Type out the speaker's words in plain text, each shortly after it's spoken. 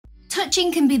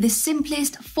Touching can be the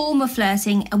simplest form of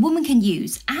flirting a woman can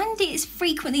use, and it's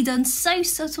frequently done so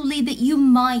subtly that you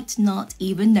might not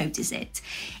even notice it.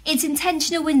 It's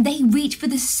intentional when they reach for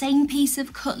the same piece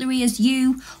of cutlery as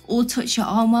you or touch your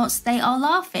arm whilst they are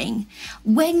laughing.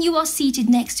 When you are seated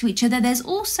next to each other, there's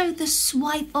also the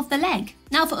swipe of the leg.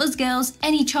 Now for us girls,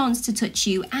 any chance to touch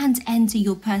you and enter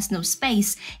your personal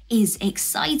space is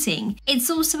exciting. It's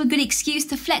also a good excuse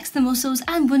to flex the muscles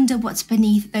and wonder what's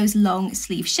beneath those long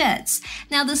sleeve shirts.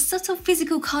 Now the subtle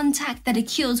physical contact that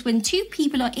occurs when two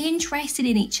people are interested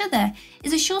in each other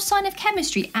is a sure sign of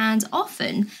chemistry and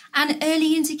often an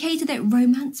early indicator that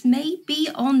romance may be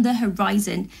on the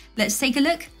horizon. Let's take a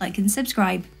look, like and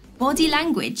subscribe. Body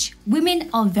language. Women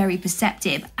are very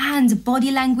perceptive, and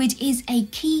body language is a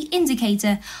key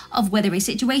indicator of whether a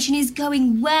situation is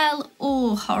going well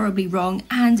or horribly wrong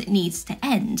and needs to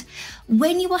end.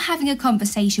 When you are having a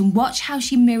conversation, watch how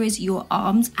she mirrors your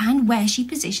arms and where she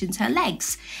positions her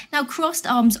legs. Now, crossed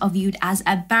arms are viewed as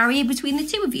a barrier between the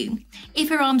two of you. If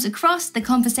her arms are crossed, the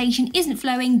conversation isn't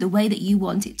flowing the way that you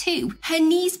want it to. Her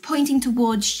knees pointing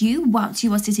towards you whilst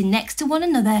you are sitting next to one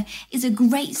another is a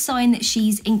great sign that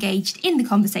she's engaged in the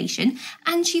conversation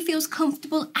and she feels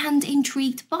comfortable and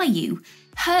intrigued by you.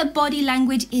 Her body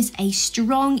language is a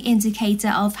strong indicator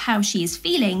of how she is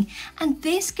feeling, and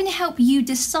this can help you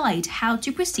decide how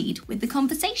to proceed with the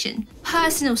conversation.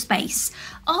 Personal space.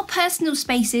 Our personal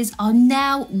spaces are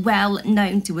now well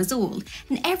known to us all,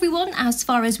 and everyone, as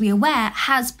far as we're aware,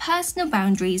 has personal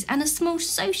boundaries and a small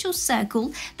social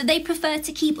circle that they prefer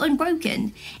to keep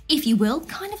unbroken, if you will,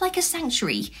 kind of like a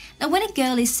sanctuary. Now, when a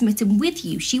girl is smitten with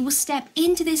you, she will step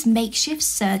into this makeshift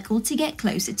circle to get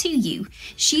closer to you.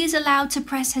 She is allowed to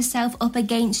press herself up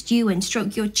against you and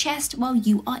stroke your chest while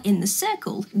you are in the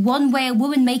circle. One way a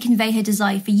woman may convey her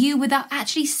desire for you without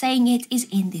actually saying it is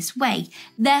in this way.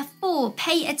 Therefore,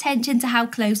 pay attention to how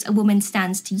close a woman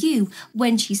stands to you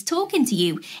when she's talking to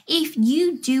you, if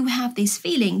you do have this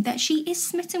feeling that she is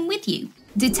smitten with you.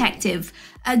 Detective.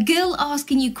 A girl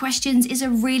asking you questions is a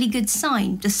really good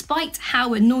sign, despite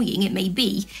how annoying it may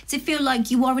be to feel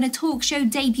like you are in a talk show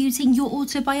debuting your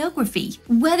autobiography.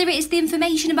 Whether it is the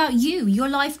information about you, your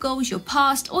life goals, your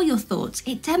past, or your thoughts,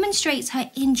 it demonstrates her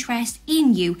interest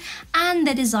in you and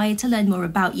the desire to learn more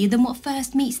about you than what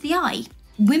first meets the eye.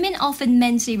 Women often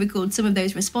mentally record some of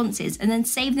those responses and then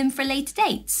save them for later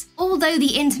dates. Although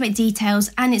the intimate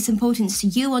details and its importance to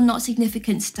you are not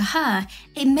significant to her,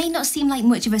 it may not seem like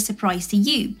much of a surprise to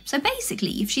you. So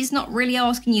basically, if she's not really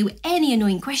asking you any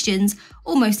annoying questions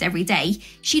almost every day,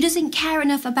 she doesn't care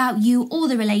enough about you or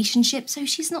the relationship, so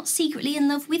she's not secretly in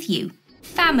love with you.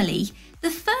 Family. The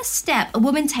first step a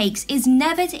woman takes is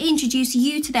never to introduce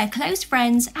you to their close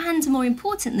friends and, more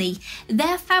importantly,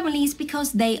 their families,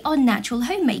 because they are natural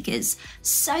homemakers.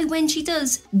 So when she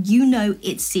does, you know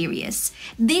it's serious.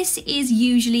 This is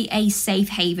usually a safe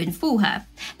haven for her.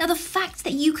 Now, the fact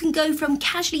that you can go from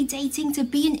casually dating to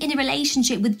being in a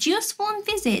relationship with just one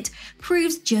visit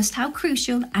proves just how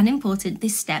crucial and important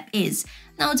this step is.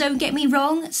 Now, don't get me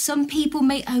wrong, some people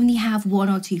may only have one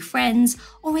or two friends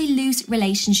or a loose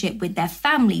relationship with their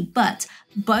family, but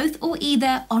both or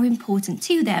either are important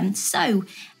to them. So,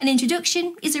 an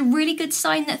introduction is a really good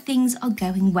sign that things are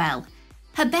going well.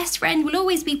 Her best friend will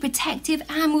always be protective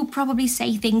and will probably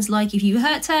say things like, if you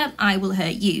hurt her, I will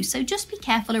hurt you, so just be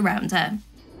careful around her.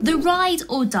 The ride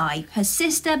or die, her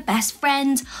sister, best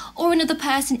friend, or another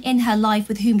person in her life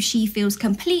with whom she feels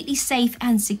completely safe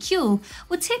and secure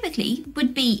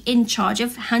would be in charge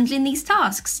of handling these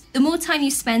tasks. The more time you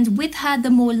spend with her,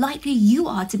 the more likely you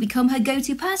are to become her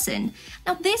go-to person.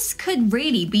 Now, this could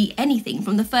really be anything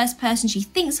from the first person she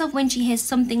thinks of when she hears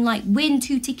something like win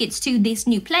 2 tickets to this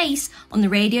new place on the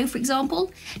radio, for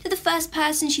example, to the first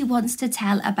person she wants to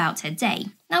tell about her day.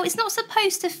 Now, it's not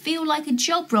supposed to feel like a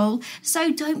job role,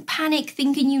 so don't panic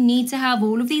thinking you need to have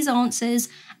all of these answers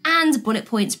and bullet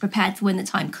points prepared for when the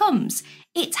time comes.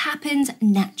 It happens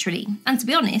naturally. And to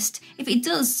be honest, if it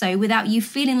does so without you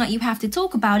feeling like you have to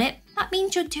talk about it, that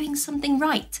means you're doing something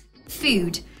right.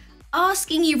 Food.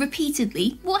 Asking you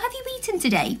repeatedly, what have you eaten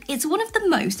today? It's one of the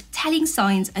most telling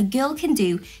signs a girl can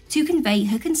do to convey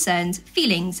her concerns,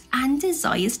 feelings, and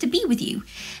desires to be with you.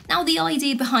 Now, the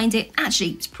idea behind it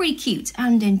actually is pretty cute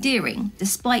and endearing,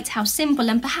 despite how simple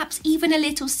and perhaps even a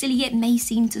little silly it may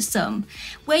seem to some.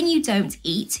 When you don't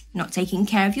eat, you're not taking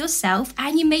care of yourself,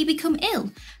 and you may become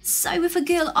ill. So if a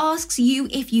girl asks you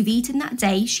if you've eaten that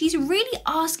day, she's really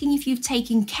asking if you've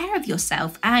taken care of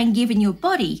yourself and given your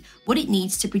body what it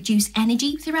needs to produce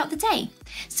energy throughout the day.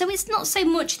 So it's not so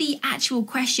much the actual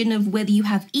question of whether you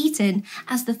have eaten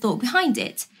as the thought behind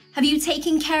it. Have you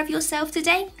taken care of yourself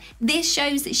today? This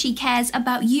shows that she cares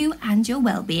about you and your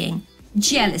well-being.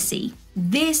 Jealousy.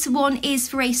 This one is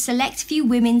for a select few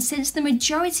women, since the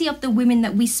majority of the women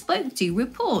that we spoke to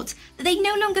report that they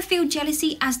no longer feel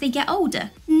jealousy as they get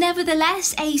older.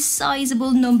 Nevertheless, a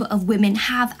sizable number of women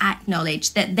have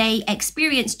acknowledged that they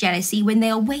experience jealousy when they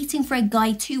are waiting for a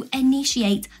guy to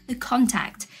initiate the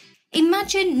contact.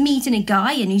 Imagine meeting a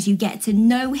guy, and as you get to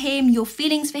know him, your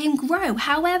feelings for him grow.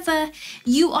 However,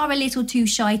 you are a little too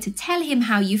shy to tell him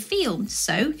how you feel,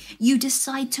 so you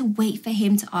decide to wait for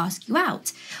him to ask you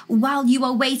out. While you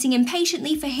are waiting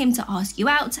impatiently for him to ask you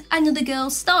out, another girl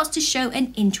starts to show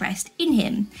an interest in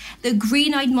him. The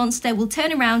green-eyed monster will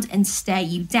turn around and stare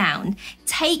you down.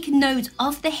 Take note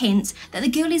of the hint that the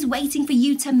girl is waiting for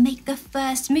you to make the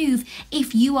first move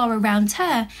if you are around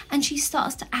her, and she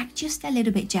starts to act just a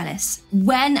little bit jealous.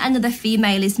 When another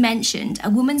female is mentioned, a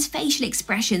woman's facial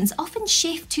expressions often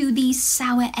shift to the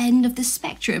sour end of the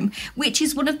spectrum, which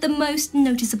is one of the most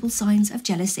noticeable signs of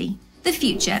jealousy. The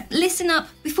future. Listen up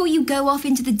before you go off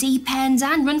into the deep end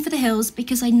and run for the hills,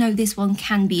 because I know this one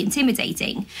can be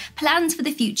intimidating. Plans for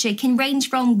the future can range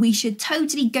from we should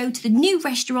totally go to the new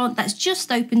restaurant that's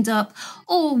just opened up,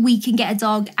 or we can get a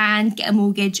dog and get a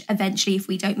mortgage eventually if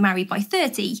we don't marry by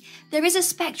 30. There is a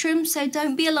spectrum, so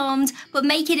don't be alarmed, but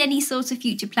making any sort of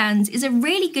future plans is a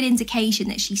really good indication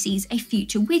that she sees a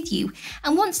future with you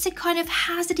and wants to kind of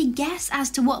hazard a guess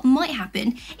as to what might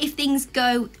happen if things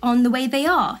go on the way they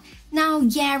are. Now,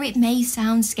 yeah, it may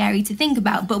sound scary to think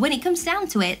about, but when it comes down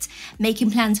to it,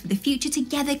 making plans for the future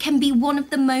together can be one of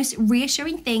the most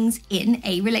reassuring things in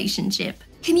a relationship.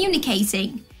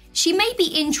 Communicating. She may be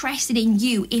interested in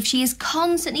you if she is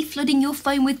constantly flooding your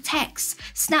phone with texts,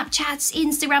 Snapchats,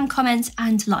 Instagram comments,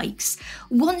 and likes.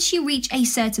 Once you reach a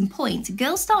certain point,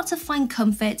 girls start to find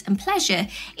comfort and pleasure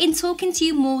in talking to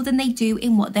you more than they do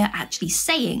in what they're actually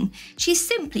saying. She's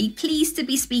simply pleased to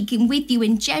be speaking with you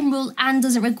in general and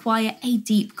doesn't require a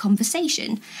deep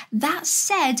conversation. That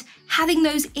said, having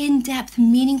those in-depth,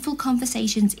 meaningful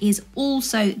conversations is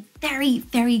also very,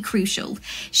 very crucial.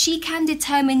 She can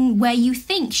determine where you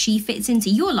think she fits into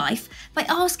your life by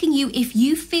asking you if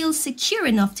you feel secure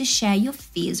enough to share your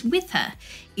fears with her.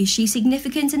 Is she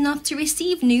significant enough to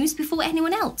receive news before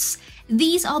anyone else?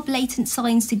 These are blatant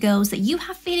signs to girls that you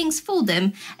have feelings for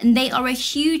them, and they are a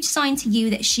huge sign to you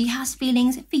that she has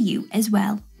feelings for you as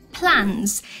well.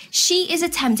 Plans. She is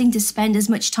attempting to spend as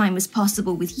much time as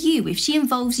possible with you if she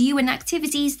involves you in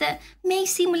activities that may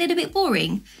seem a little bit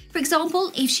boring. For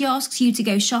example, if she asks you to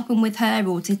go shopping with her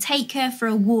or to take her for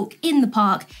a walk in the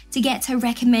park to get her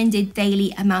recommended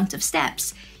daily amount of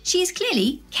steps. She is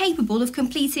clearly capable of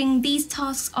completing these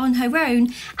tasks on her own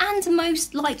and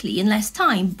most likely in less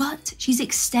time, but she's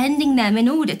extending them in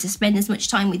order to spend as much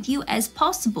time with you as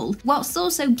possible, whilst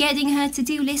also getting her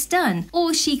to-do list done.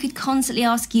 Or she could constantly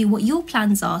ask you what your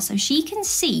plans are so she can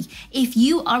see if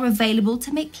you are available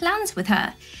to make plans with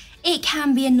her. It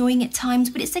can be annoying at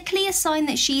times, but it's a clear sign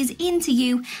that she is into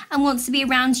you and wants to be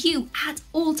around you at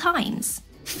all times.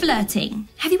 Flirting.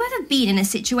 Have you ever been in a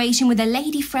situation with a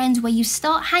lady friend where you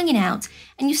start hanging out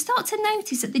and you start to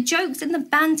notice that the jokes and the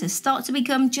banter start to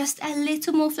become just a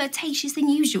little more flirtatious than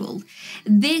usual?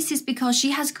 This is because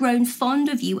she has grown fond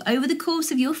of you over the course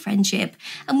of your friendship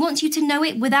and wants you to know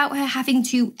it without her having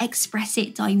to express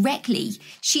it directly.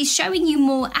 She's showing you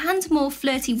more and more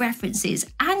flirty references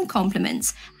and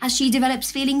compliments as she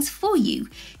develops feelings for you.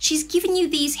 She's giving you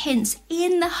these hints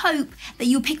in the hope that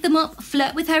you'll pick them up,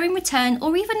 flirt with her in return,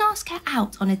 or even ask her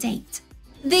out on a date.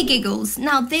 The giggles.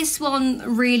 Now this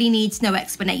one really needs no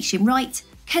explanation, right?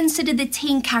 Consider the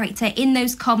teen character in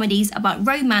those comedies about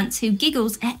romance who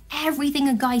giggles at everything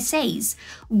a guy says.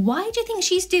 Why do you think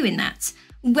she's doing that?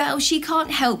 Well, she can't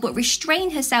help but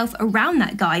restrain herself around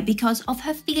that guy because of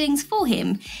her feelings for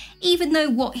him. Even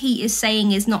though what he is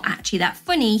saying is not actually that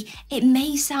funny, it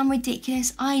may sound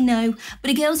ridiculous, I know, but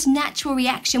a girl's natural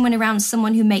reaction when around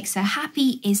someone who makes her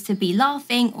happy is to be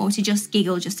laughing or to just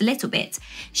giggle just a little bit.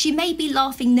 She may be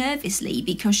laughing nervously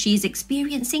because she's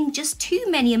experiencing just too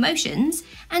many emotions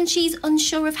and she's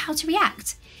unsure of how to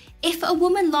react. If a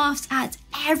woman laughs at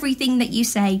everything that you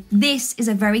say, this is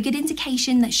a very good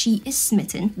indication that she is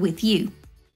smitten with you.